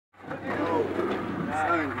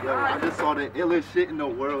Son, yo, I just saw the illest shit in the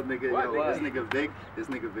world, nigga. What, Yo, nigga? this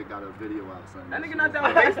nigga Vick got a video out, son. That nigga not down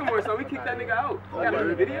with Vicks no more, so we kicked that nigga out. He got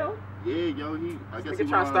a video? Yeah, yo, I guess he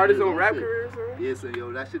trying to start his own rap career or something? Yeah, so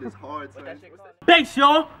yo, that shit is hard, son. Bass,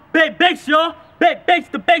 y'all. Bass, y'all. Bass,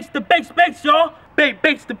 the bass, y'all.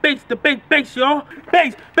 Bass, the bass, y'all. Bass, the bass, y'all.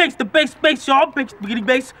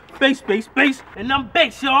 Bass. And I'm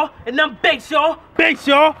bass, y'all. Bass,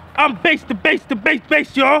 y'all. I'm bass, the bass,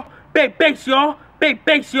 y'all. Bass, y'all.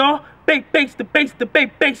 Bass, y'all. Bass, the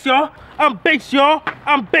bass, y'all. I'm bass, y'all.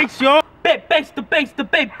 Bass, the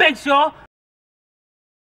bass, y'all.